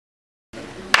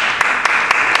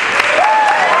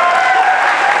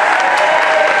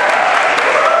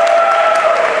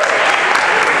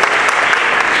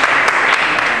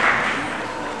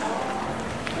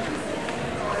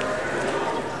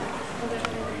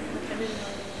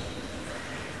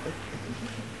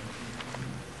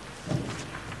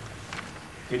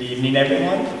Good evening,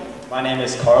 everyone. My name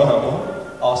is Carl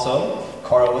Humble, also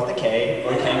Carl with a K,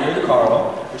 or Kangaroo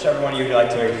Carl, whichever one you would like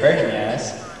to refer to me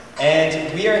as.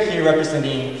 And we are here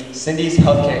representing Cindy's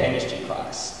healthcare industry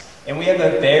class. And we have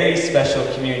a very special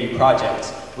community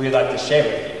project we would like to share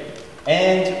with you.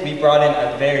 And we brought in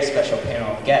a very special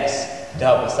panel of guests to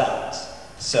help us out.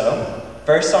 So,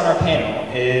 first on our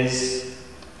panel is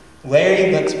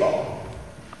Larry Litzball.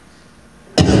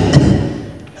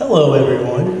 Hello,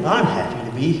 everyone. I'm happy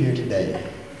to be here today.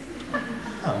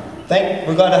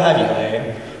 We're glad to have you,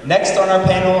 Larry. Next on our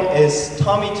panel is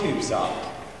Tommy Tubesock.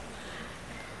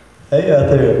 Hey out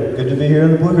there, good to be here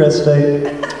in the Bluegrass State.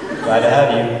 Glad to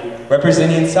have you.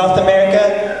 Representing South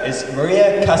America is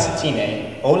Maria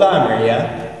Casatine. Hola,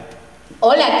 Maria.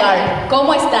 Hola, Carl.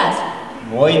 ¿Cómo estás?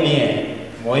 Muy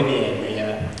bien,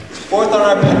 Maria. Fourth on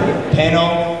our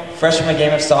panel, fresh from a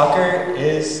game of soccer,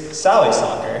 is Sally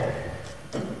Soccer.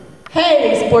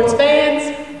 Hey, sports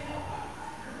fans.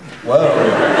 Whoa,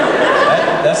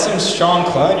 that's some strong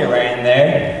cologne you're wearing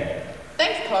there.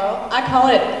 Thanks, Carl. I call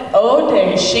it Eau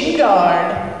de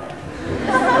Chingard.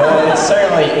 Well, it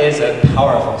certainly is a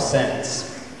powerful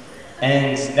scent.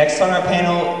 And next on our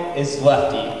panel is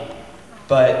Lefty.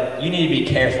 But you need to be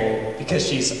careful because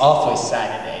she's awfully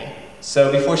sad today.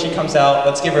 So before she comes out,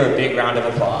 let's give her a big round of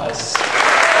applause.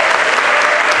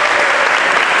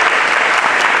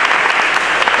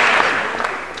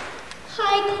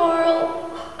 Hi, Carl.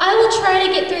 I will try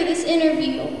to get through this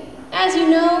interview. As you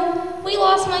know, we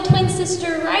lost my twin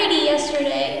sister, Righty,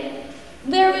 yesterday.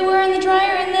 There we were in the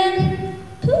dryer, and then,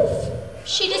 poof,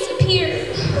 she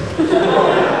disappeared.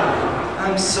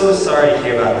 I'm so sorry to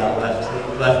hear about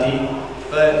that, Lefty,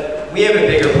 but we have a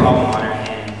bigger problem on our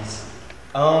hands.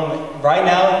 Right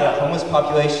now, the homeless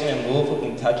population in Louisville,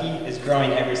 Kentucky is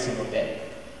growing every single day,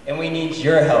 and we need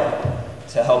your help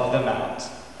to help them out.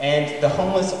 And the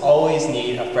homeless always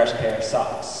need a fresh pair of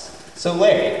socks. So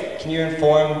Larry, can you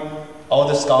inform all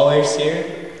the scholars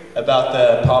here about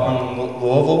the problem in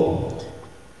Louisville?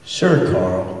 Sure,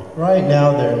 Carl. Right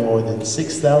now, there are more than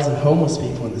 6,000 homeless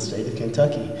people in the state of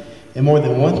Kentucky, and more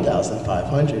than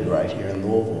 1,500 right here in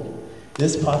Louisville.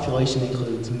 This population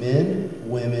includes men,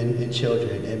 women, and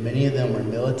children, and many of them are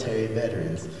military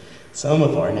veterans, some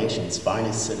of our nation's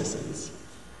finest citizens.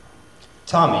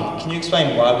 Tommy, can you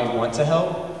explain why we want to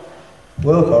help?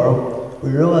 Well, Carl, we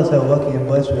realize how lucky and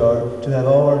blessed we are to have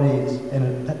all our needs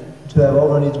and to have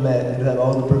all our needs met and to have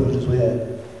all the privileges we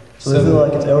have. So we feel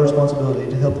like it's our responsibility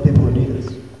to help the people who need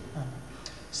us.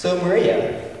 So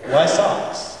Maria, why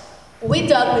socks? We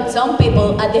talked with some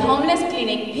people at the homeless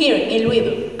clinic here in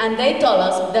Louisville, and they told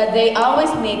us that they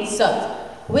always need socks.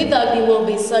 We thought it would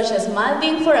be such a small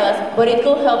thing for us, but it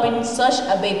could help in such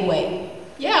a big way.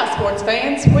 Yeah, sports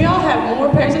fans, we all have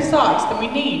more pairs of socks than we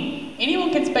need.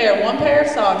 Anyone can spare one pair of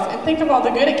socks and think of all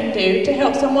the good it can do to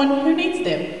help someone who needs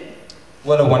them.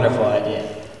 What a wonderful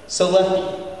idea. So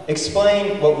Lefty,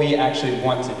 explain what we actually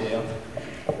want to do.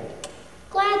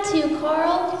 Glad to,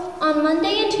 Carl. On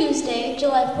Monday and Tuesday,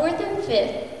 July 4th and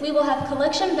 5th, we will have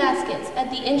collection baskets at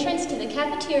the entrance to the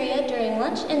cafeteria during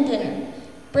lunch and dinner.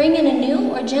 Bring in a new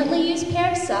or gently used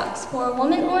pair of socks for a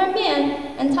woman or a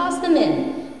man and toss them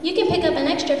in. You can pick up an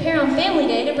extra pair on Family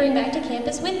Day to bring back to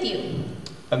campus with you.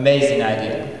 Amazing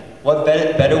idea. What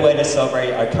better way to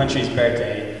celebrate our country's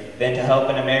birthday than to help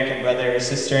an American brother or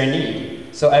sister in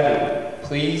need? So everyone,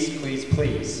 please, please,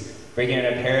 please, bring in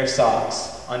a pair of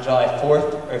socks on July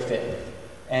 4th or 5th.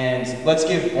 And let's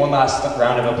give one last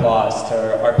round of applause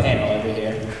to our panel,